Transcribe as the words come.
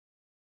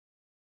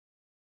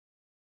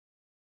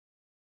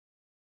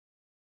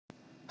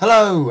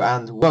Hello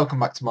and welcome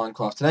back to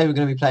Minecraft. Today we're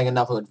going to be playing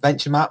another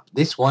adventure map.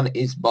 This one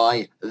is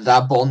by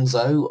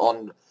ThaBonzo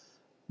on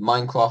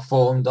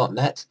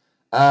minecraftforum.net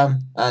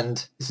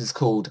and this is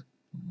called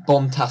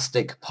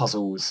Bontastic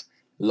Puzzles.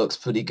 It looks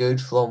pretty good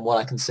from what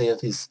I can see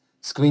of his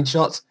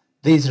screenshots.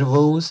 These are the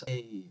rules.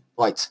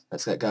 Right,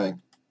 let's get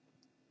going.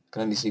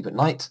 Can only sleep at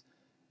night.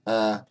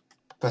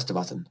 Press the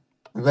button.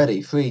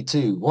 Ready, 3,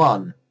 2,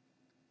 1.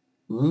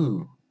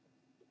 Ooh.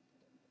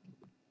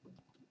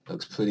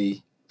 Looks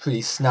pretty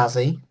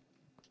snazzy.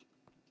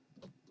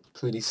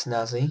 Pretty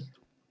snazzy.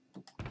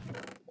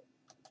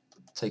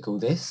 Take all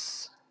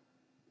this.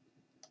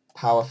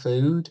 Power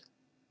food.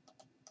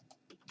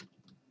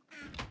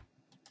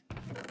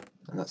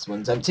 And that's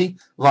one's empty.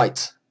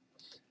 Right.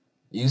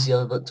 Use the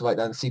other book to write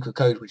down the secret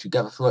code which you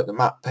gather throughout the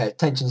map. Pay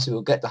attention so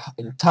you'll get the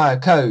entire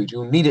code.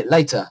 You'll need it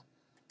later.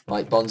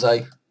 Right,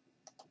 Bonzo.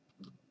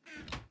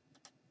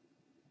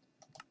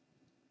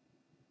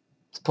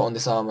 Let's put on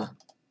this armour.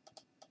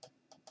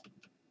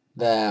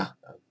 There.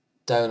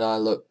 Don't I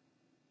look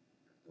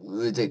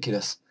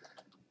ridiculous?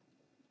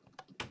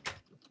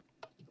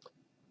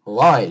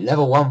 Right,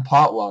 level 1,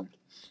 part 1.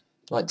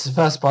 Right, the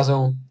first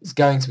puzzle is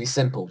going to be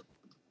simple.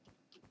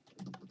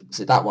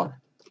 Is it that one?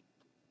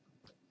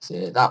 Is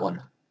it that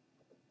one?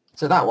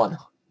 Is it that one?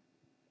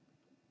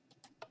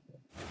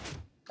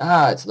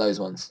 Ah, it's those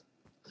ones.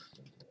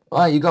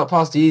 Right, you got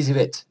past the easy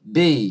bit.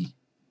 B.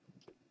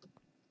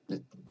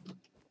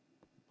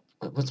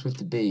 What's with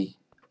the B?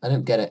 I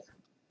don't get it.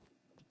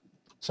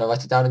 Shall I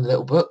write it down in the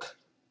little book?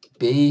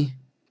 B.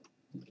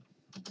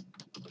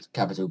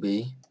 Capital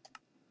B.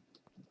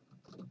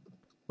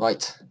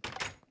 Right.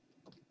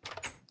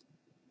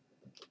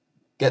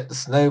 Get the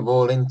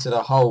snowball into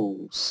the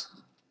holes.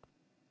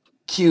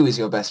 Q is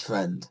your best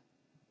friend.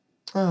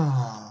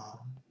 Ah,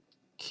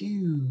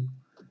 Q.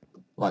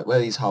 Right, where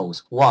are these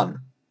holes? 1,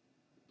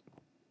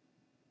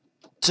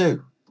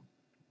 2,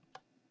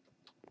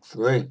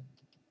 3.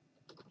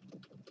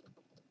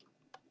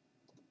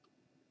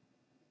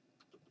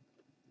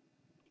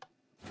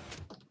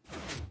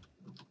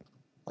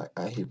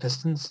 I hear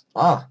pistons.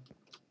 Ah.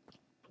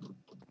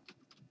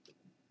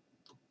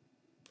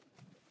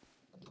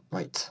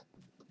 Right.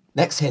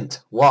 Next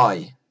hint.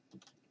 Y.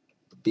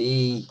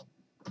 B.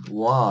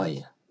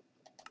 Y.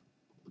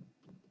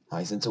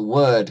 I sense a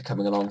word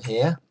coming along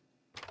here.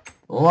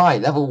 Right.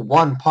 Level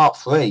 1, part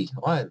 3.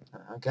 Right.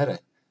 I get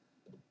it.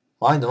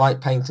 Find the right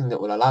painting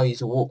that will allow you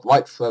to walk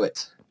right through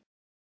it.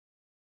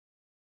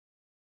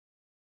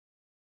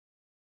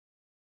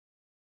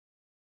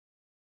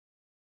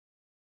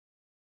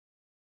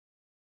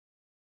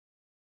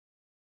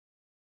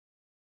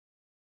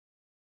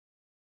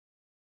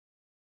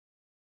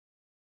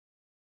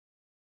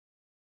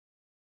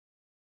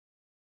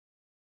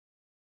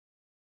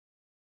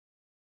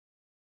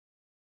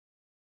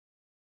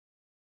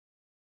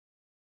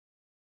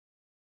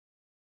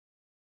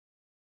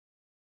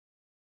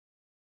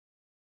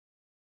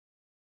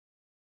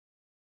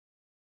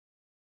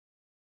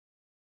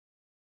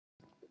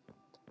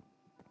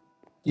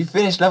 You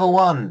finished level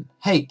 1.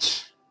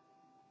 H.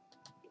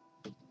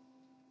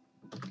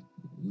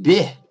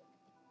 B.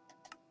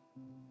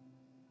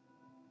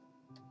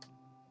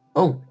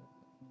 Oh.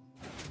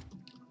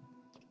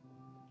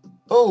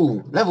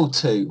 Oh, level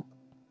 2.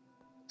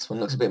 This one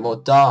looks a bit more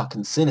dark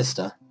and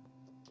sinister.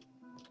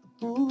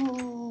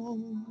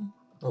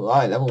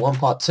 Alright, level 1,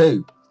 part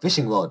 2.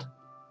 Fishing rod.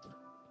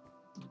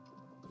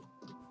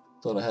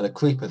 Thought I had a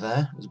creeper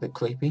there. It was a bit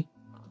creepy.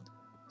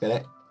 Get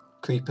it?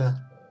 Creeper.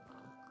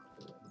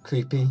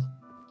 Creepy.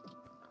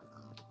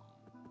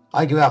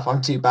 I give up.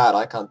 I'm too bad.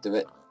 I can't do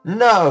it.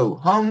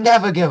 No! I'll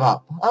never give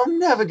up. I'll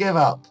never give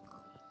up.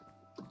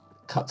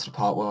 Cut to the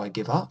part where I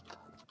give up.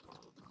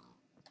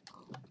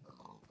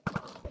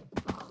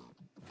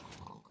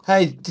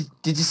 Hey,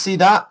 did you see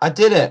that? I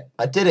did it.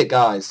 I did it,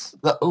 guys.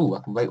 Ooh,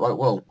 I can break white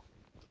wool.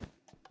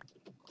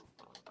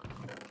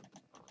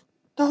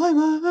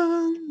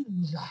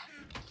 Diamonds!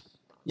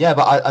 Yeah,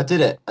 but I did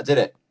it. I did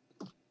it.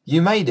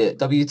 You made it.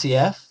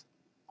 WTF?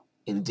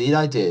 Indeed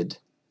I did.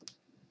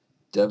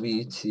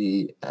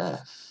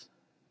 WTF.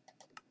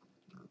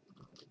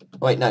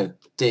 Wait, no.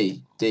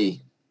 D.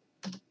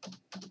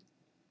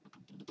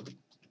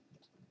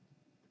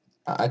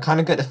 I kind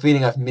of get the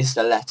feeling I've missed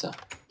a letter.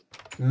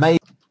 Maze.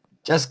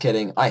 Just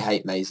kidding. I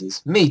hate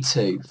mazes. Me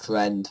too,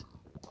 friend.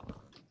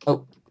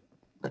 Oh.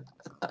 I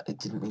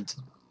didn't mean to.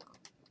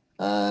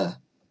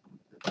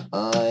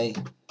 I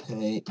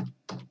hate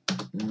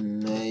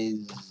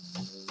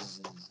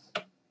mazes.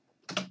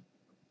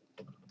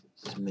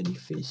 So many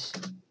fish.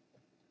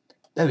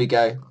 There we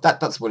go.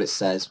 That's what it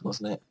says,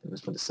 wasn't it? It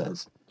was what it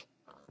says.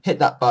 Hit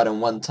that button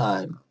 1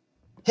 time.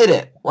 Hit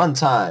it 1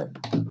 time.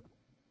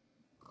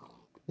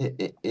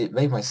 It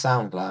made my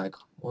sound lag.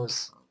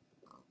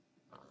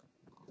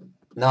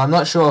 No, I'm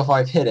not sure if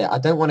I've hit it. I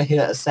don't want to hit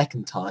it a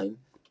second time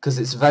because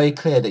it's very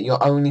clear that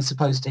you're only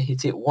supposed to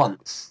hit it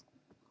once.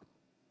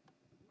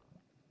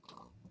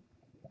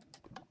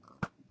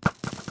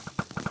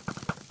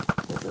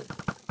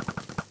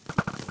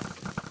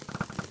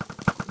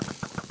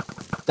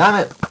 Damn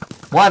it!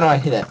 Why did I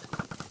hit it?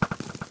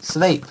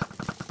 Sleep.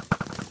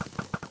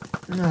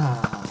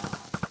 Ah.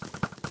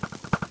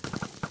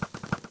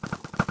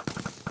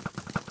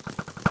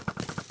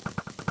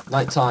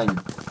 Night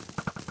time.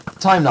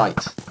 Time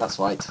night. That's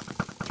right.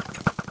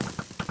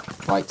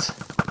 Right.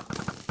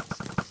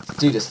 Let's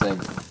do this thing.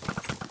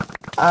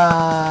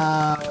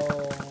 Ow.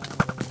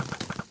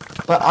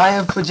 But I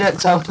have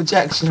projectile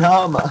projection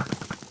armor.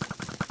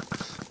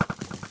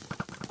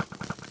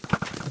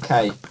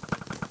 Okay.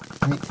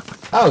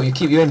 Oh, you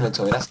keep your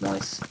inventory. That's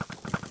nice.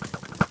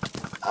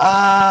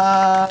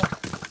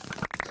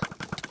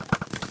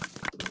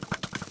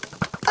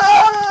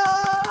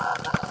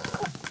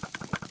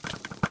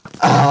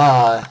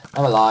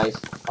 I'm alive.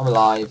 I'm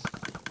alive.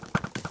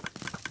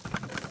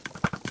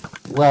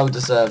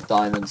 Well-deserved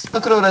diamonds.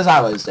 Look at all those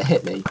arrows that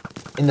hit me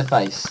in the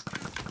face.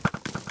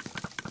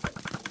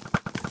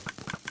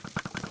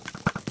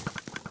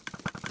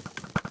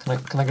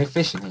 Can I go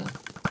fishing here?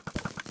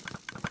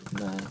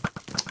 No.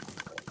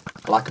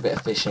 I like a bit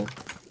of fishing.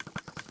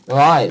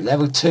 Right,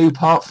 level 2,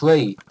 part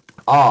 3.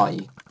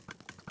 I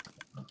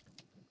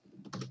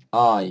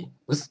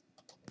was.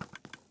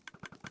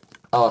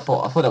 Oh, I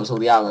thought that was all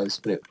the arrows,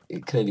 but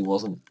it clearly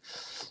wasn't.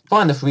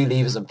 Find the 3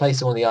 levers and place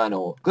them on the iron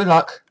ore. Good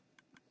luck.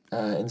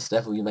 In this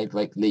level, you may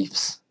break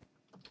leaves.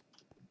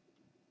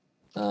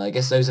 I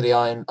guess those are the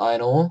iron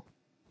ore.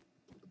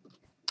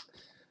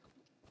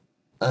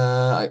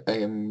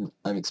 I'm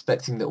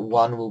expecting that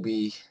one will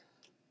be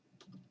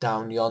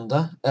down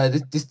yonder.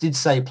 This did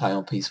say play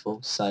on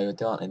peaceful, so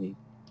there aren't any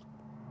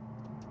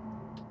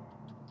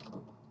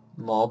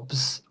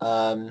mobs,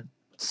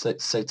 so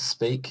to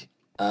speak.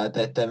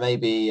 There may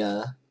be.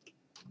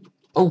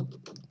 Oh,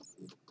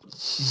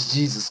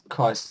 Jesus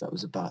Christ! That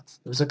was a bat.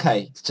 It was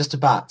okay. It's just a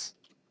bat.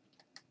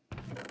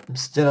 I'm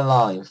still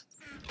alive.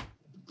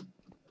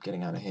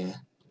 Getting out of here.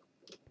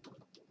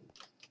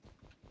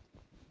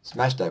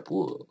 Smashed up.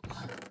 Whoa.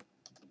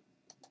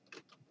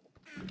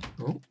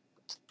 Oh,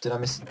 did I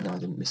miss? No, I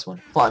didn't miss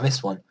one. Thought I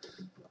missed one.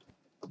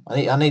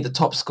 I need the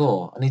top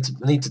score. I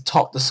need to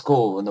top the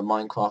score on the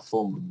Minecraft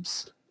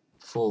forums.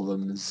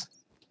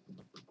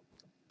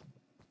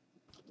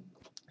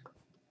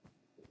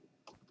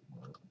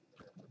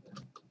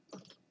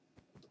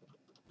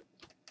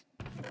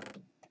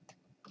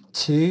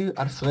 2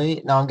 out of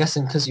 3. Now I'm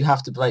guessing because you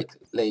have to break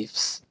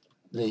leaves,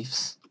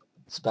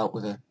 spelt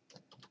with an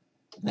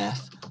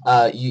F.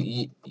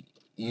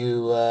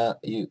 You're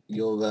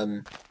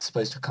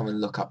supposed to come and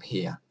look up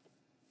here.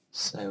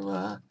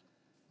 So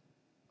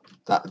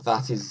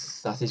that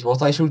is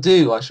what I shall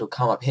do. I shall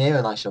come up here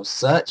and I shall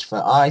search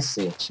for. I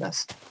see a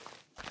chest.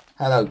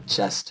 Hello,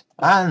 chest.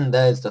 And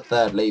there's the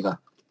 3rd lever.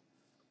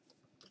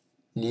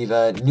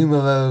 Lever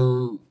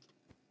numero.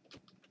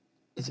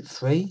 Is it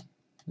 3?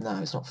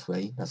 No, it's not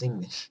 3. That's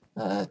English.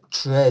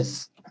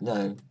 Tres.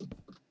 No.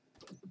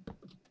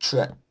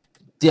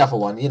 The other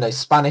one. You know,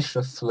 Spanish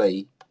for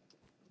 3.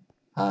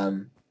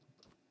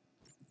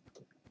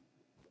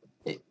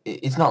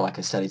 It's not like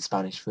I studied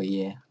Spanish for a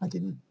year. I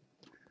didn't.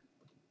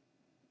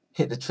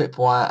 Hit the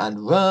tripwire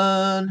and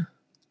run.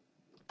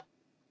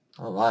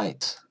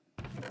 Alright.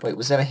 Wait,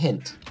 was there a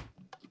hint?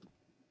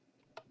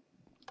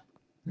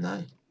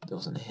 No, there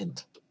wasn't a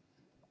hint.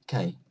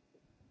 Okay.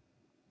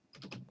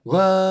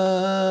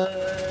 Run!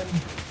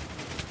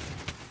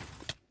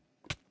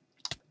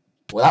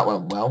 Well, that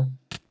went well.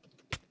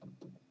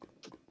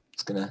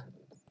 It's gonna...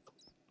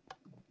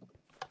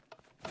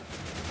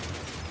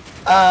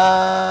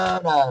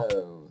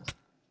 no!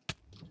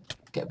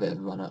 Get a bit of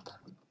a run up.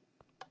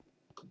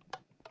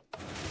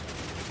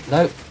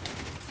 Nope.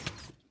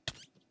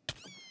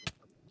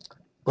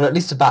 Well, at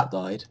least a bat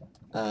died.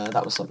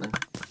 That was something.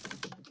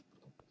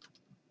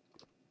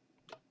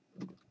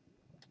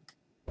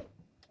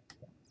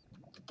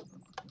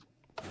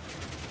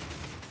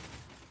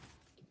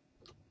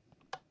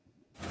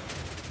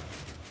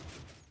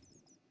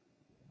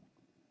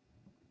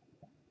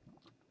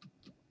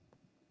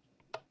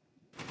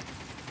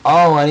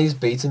 Oh, and he's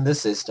beaten the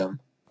system.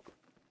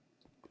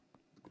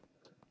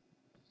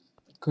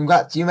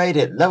 Congrats, you made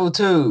it. Level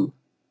 2.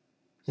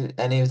 Hit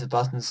any of the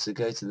buttons to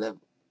go to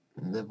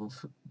level.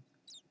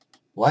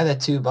 Why are there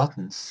 2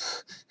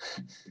 buttons?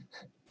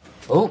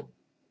 Oh,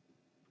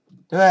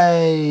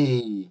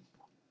 hooray!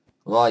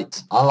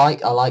 Right, I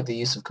like the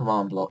use of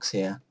command blocks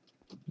here.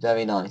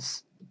 Very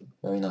nice,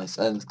 very nice,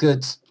 and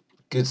good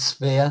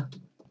sphere.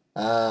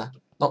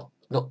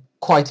 Not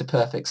quite a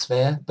perfect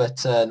sphere,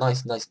 but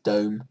nice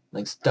dome,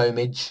 nice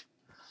domage.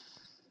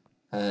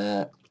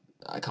 I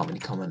can't really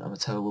comment. I'm a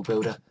terrible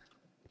builder.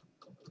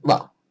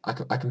 Well, I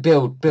can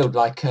build build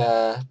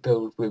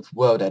with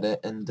world edit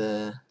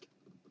and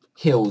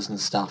hills and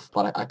stuff,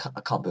 but I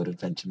can't build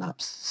adventure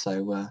maps,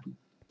 so I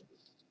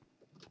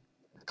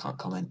can't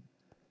comment.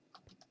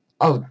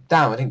 Oh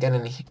damn! I didn't get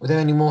any. Were there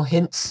any more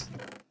hints?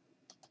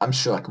 I'm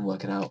sure I can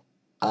work it out.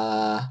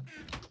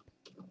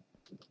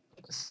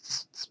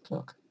 Let's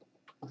look.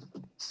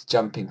 It's a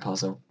jumping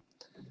puzzle.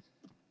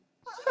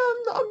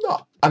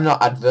 I'm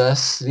not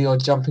adverse to the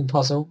odd jumping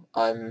puzzle.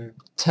 I'm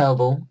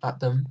terrible at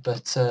them,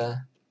 but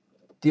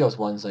the odd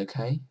one's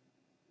okay.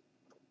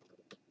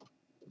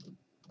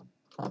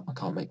 I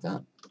can't make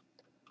that.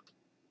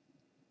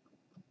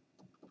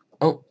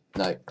 Oh,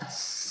 no.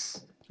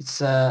 It's,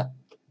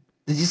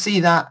 did you see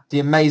that? The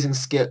amazing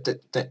skill.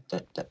 Don't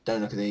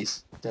look at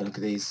these. Don't look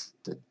at these.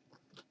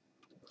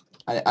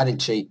 I didn't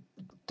cheat.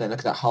 Don't look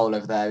at that hole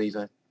over there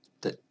either.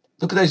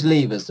 Look at those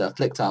levers that are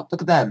flicked up.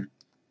 Look at them.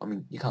 I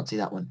mean, you can't see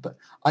that one, but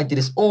I did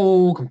this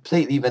all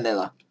completely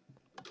vanilla.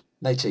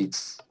 No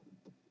cheats.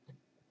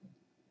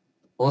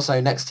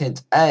 Also, next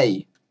hint,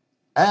 A.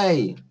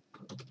 A.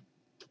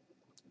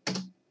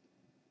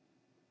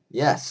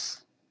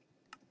 Yes.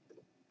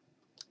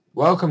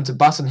 Welcome to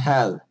Button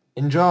Hell.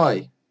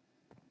 Enjoy.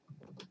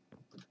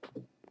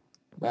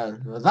 Well,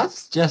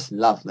 that's just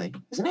lovely,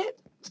 isn't it?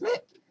 Isn't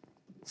it?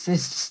 It's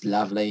just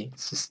lovely.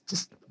 It's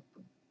just.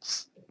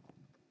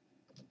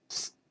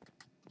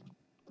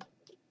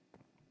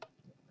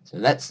 So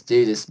let's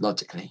do this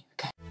logically.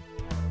 Okay.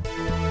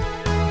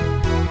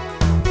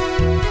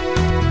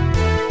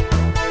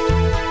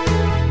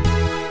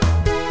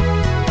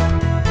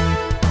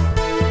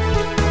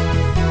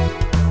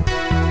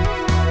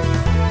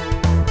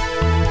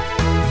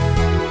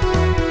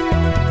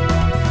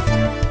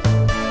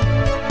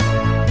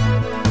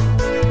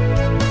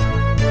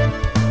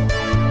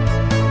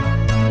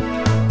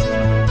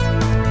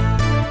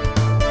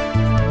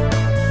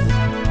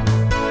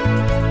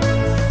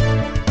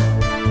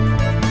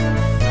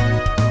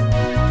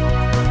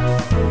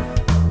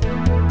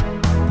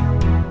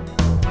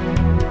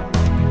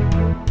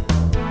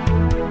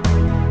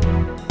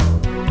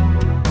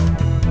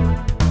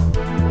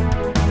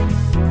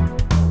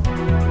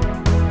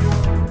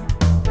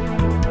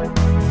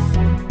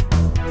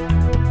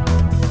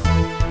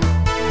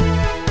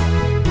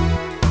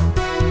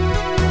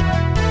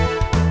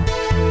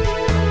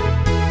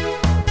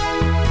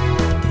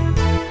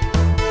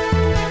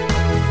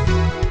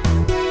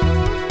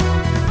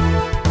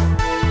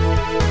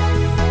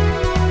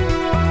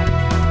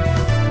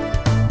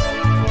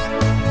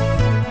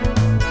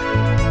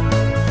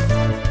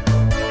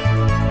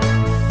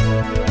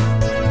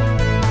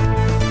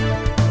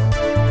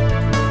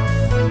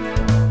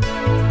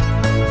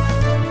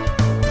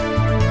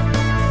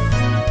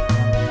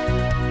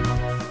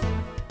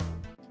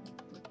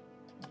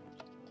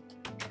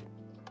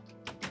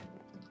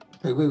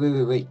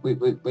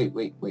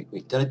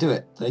 Wait. Did I do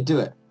it? Did I do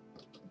it?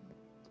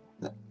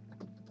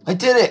 I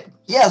did it!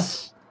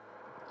 Yes!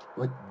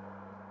 What?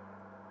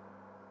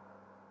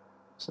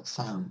 What's that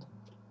sound?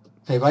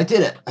 Okay, but I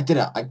did it. I did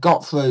it. I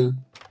got through.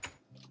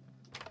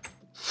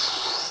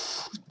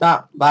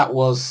 That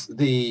was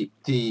the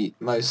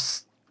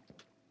most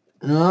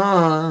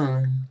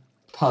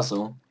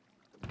puzzle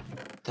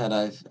that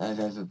I've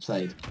ever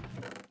played.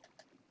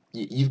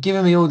 You've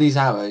given me all these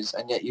arrows,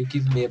 and yet you've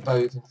given me a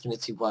bow of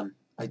infinity 1.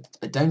 I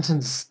don't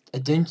understand. I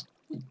don't.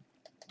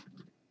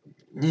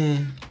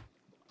 Yeah.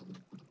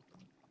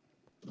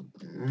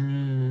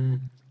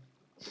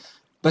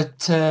 But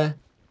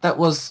that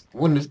was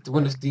one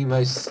of the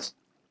most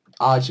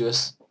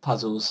arduous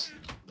puzzles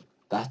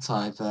that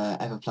I've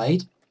ever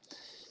played.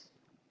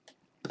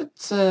 But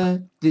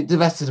the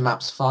rest of the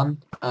map's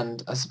fun,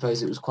 and I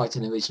suppose it was quite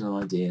an original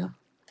idea,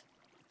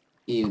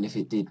 even if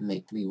it did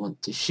make me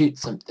want to shoot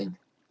something,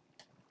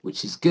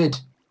 which is good,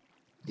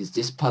 because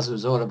this puzzle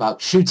is all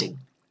about shooting.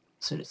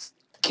 So let's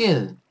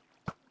kill.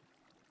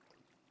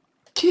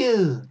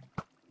 Kill.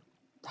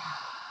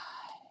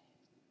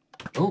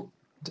 Oh.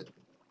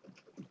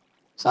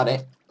 Is that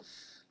it?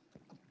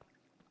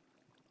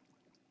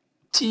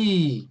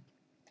 T.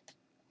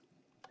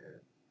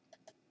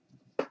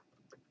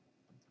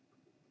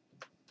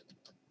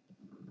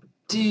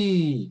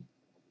 D.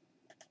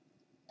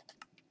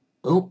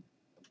 Oh.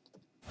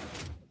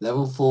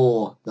 Level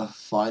 4, the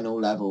final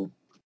level.